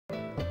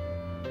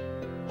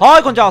は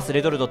い、こんにちは、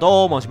レトルト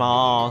と申し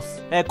ま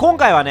す。今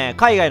回はね、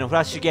海外のフ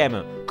ラッシュゲー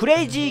ム、ク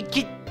レイジーキ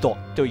ッド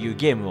という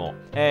ゲームを、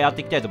やっ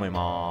ていきたいと思い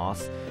ま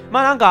す。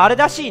まあなんかあれ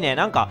らしいね、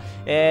なんか、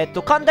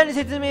簡単に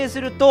説明す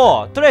る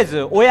と、とりあえ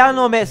ず親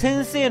の目、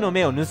先生の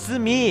目を盗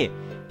み、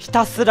ひ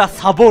たすら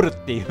サボるっ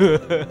てい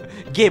う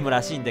ゲーム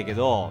らしいんだけ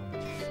ど、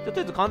とり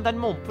あえず簡単に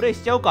もうプレイ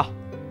しちゃおうか。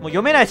もう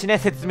読めないしね、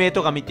説明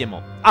とか見て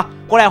も。あ、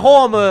これ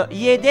ホーム、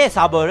家で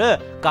サボる、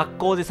学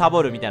校でサ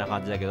ボるみたいな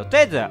感じだけど、とり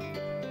あえず、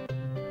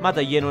ま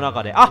だ家の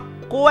中で、あ、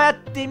こうやっ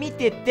て見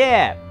て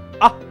て、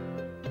あ、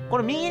こ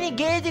の右に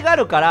ゲージがあ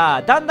るか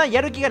ら、だんだん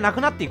やる気がな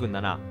くなっていくん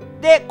だな。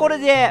で、これ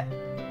で、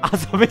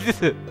遊べで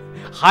す。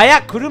早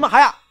っ、車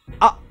早っ。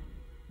あ、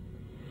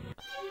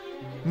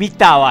見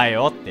たわ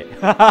よって。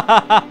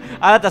あ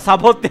なたサ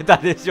ボってた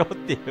でしょっ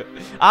ていう。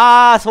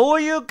そ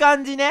ういう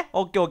感じね。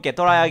オッケーオッケー、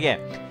トライアゲン。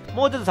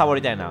もうちょっとサボ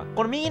りたいな。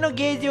この右の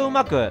ゲージをう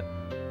まく。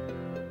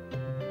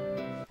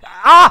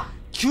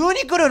急に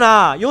来る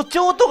な。予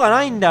兆とか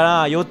ないんだ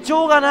な。予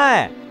兆が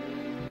ない。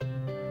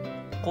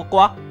ここ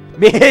は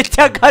めっ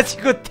ちゃ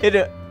賢くって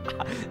る。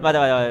待て。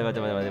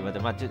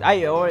は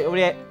い、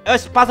俺、よ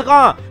し、パソコ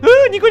ン。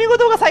ニコニコ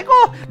動画最高。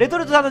レト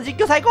ルトさんの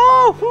実況最高。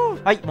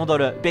はい、戻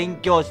る。勉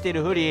強して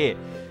るふり。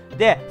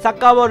で、サッ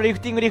カーボール、リフ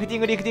ティング、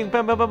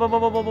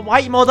は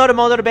い、戻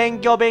る、勉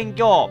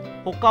強。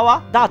他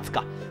はダーツ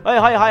か。はい、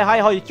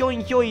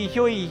ひ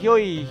ょ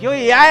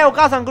い。はい、お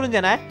母さん来るんじ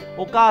ゃない？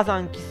お母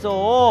さん来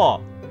そ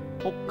う。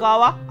他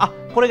は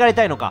これがやり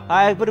たいのか。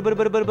はい、ブル。はい、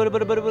これ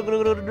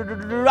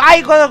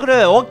来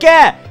る。オッケ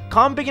ー。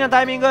完璧な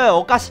タイミング。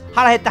お菓子。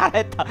腹減った。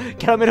キ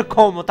ャラメル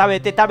コーンも食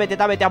べて、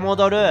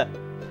戻る。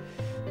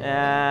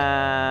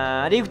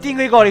リフティン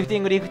グ行こう、リフティ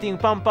ン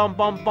グ。パン。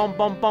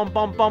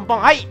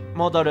はい、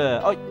戻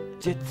る。おい、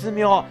絶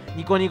妙。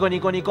ニコ。YouTube。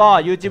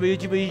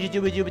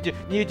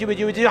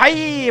は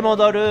い、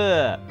戻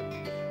る。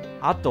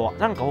あとは、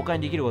なんか他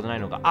にできることない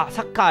のか。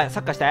サッカー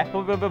したい。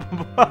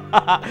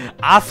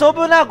遊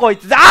ぶな、こい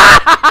つ。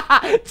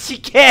ち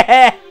け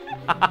ー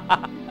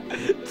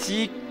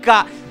ちっ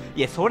か。い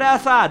や、そりゃ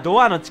さ、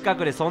ドアの近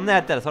くでそんなや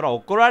ったらそりゃ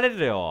怒られ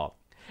るよ。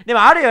で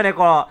もあるよね、い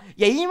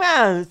や、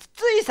今、つ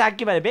いさっ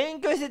きまで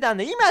勉強してたん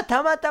で、今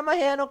たまたま部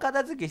屋の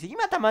片付けして、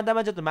今たまた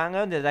まちょっと漫画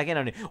読んでるだけ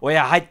なのに、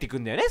親入ってく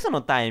んだよね、そ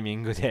のタイミ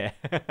ングで。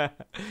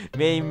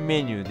メイン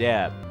メニュー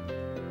で。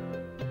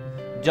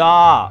じ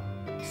ゃあ、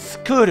ス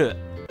クール。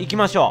行き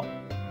ましょ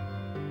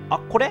う。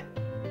これ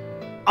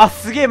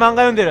すげえ漫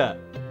画読んでる。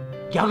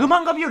ギャグ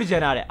漫画日和じゃ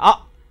ない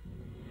あ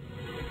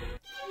れ。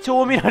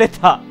超見られ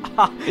た。ギ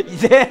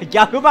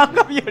ャグ漫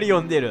画日和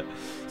読んでる。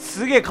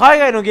すげえ、海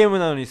外のゲーム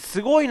なのに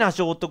すごいな、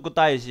聖徳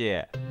太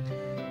子。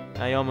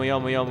読む。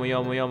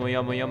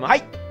は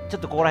い、ちょ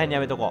っとここら辺にや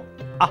めとこ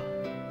う。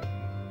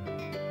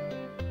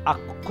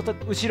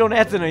後ろの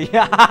やつの、い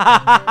や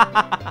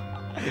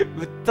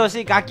うっと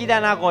しいガキ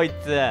だな、こい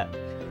つ。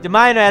じゃ、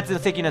前のやつの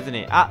席のやつ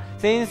に、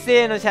先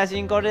生の写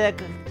真これ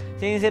で、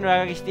先生の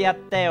落書きしてやっ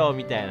たよ、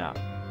みたいな。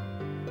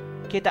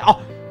携帯、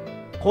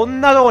こん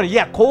なとこに、い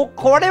や、こ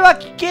れは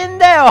危険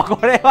だよ、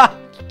これは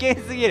危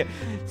険すぎる。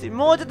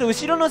もうちょっと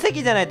後ろの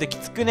席じゃないとき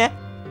つくね。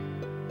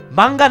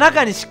漫画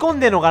中に仕込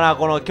んでんのかな、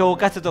この教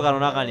科書とかの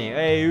中に。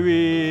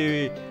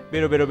ベ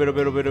ロ。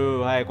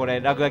はい、これ、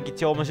落書き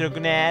超面白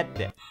くねーっ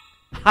て。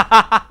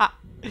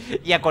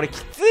いや、これき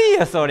つい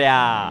よ、そり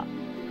ゃ。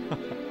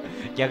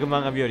ギャグ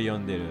漫画日和読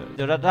んでる。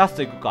じゃあラス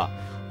トいくか。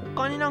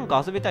他になん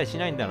か遊べたりし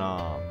ないんだ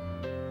な。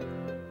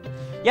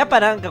やっぱ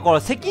なんか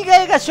席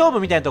替えが勝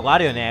負みたいなとこあ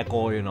るよね、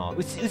こういうの。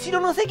後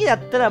ろの席だっ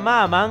たら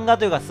まあ漫画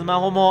というかスマ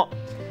ホも、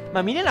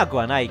見れなく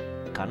はない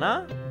か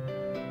な。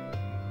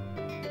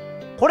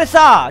これ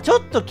さ、ちょ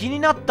っと気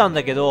になったん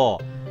だけど、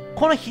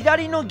この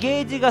左の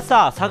ゲージが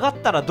さ、下がっ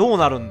たらどう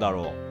なるんだ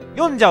ろう。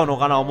読んじゃうの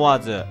かな、思わ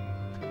ず。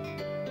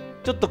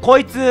ちょっとこ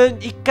いつ、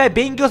一回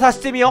勉強させ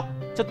てみよ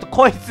う。ちょっと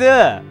こいつ、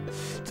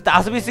ちょ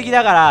っと遊びすぎ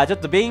だから、ちょっ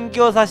と勉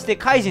強させて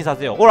改心さ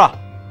せよう。ほら、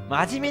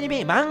真面目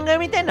に漫画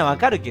みたいなのわ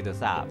かるけど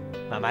さ、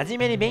真面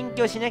目に勉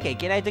強しなきゃい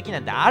けない時な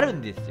んてある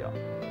んですよ。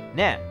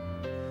ね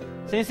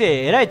え。先生、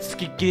えらいつ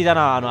きっきりだ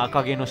な、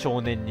赤毛の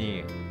少年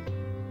に。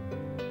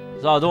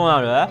さあ、どうな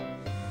る？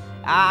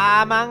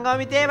漫画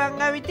見てえよ。漫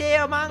画見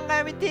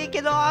てえ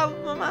けど、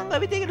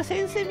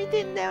先生見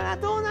てんだよな。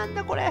どうなん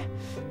だ、これ。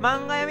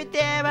漫画見て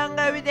え。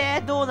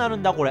どうなる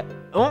んだ、これ。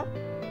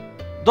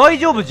大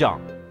丈夫じゃ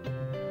ん。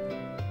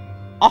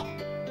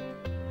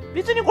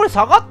別にこれ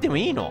下がっても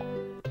いいの？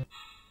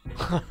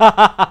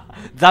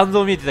残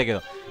像見えてたけど。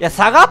いや、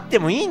下がって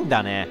もいいん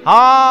だね。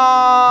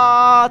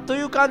と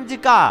いう感じ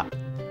か。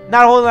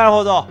なるほ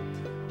ど。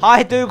は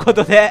い、というこ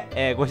と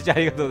で、ご視聴あ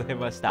りがとうござい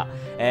ました。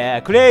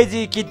クレイジ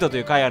ーキッドと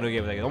いう海外のゲ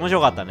ームだけど、面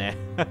白かったね。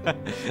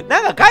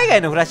なんか海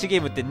外のフラッシュゲ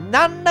ームって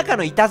何らか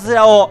のいたず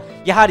らを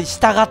やはり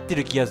従って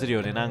る気がする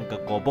よね。なんか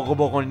ボコ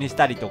ボコにし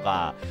たりと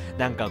か、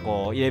なんか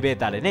エレベー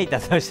ターでね、いた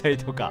ずらしたり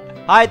とか。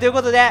はい、という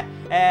ことで、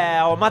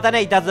また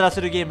ね、いたずら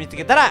するゲーム見つ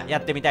けたらや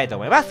ってみたいと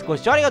思います。ご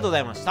視聴ありがとうござ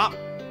いました。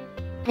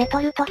レ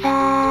トルト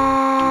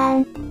さ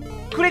ん。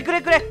くれ。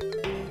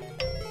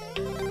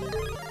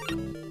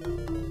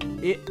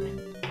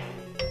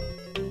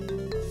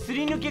す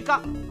り抜け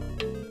か。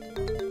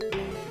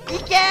い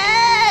け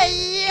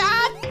ー、や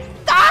っ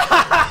た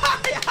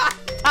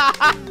ー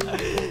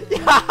や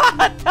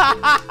った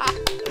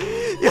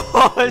ーよ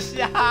っ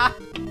しゃ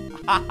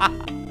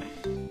ー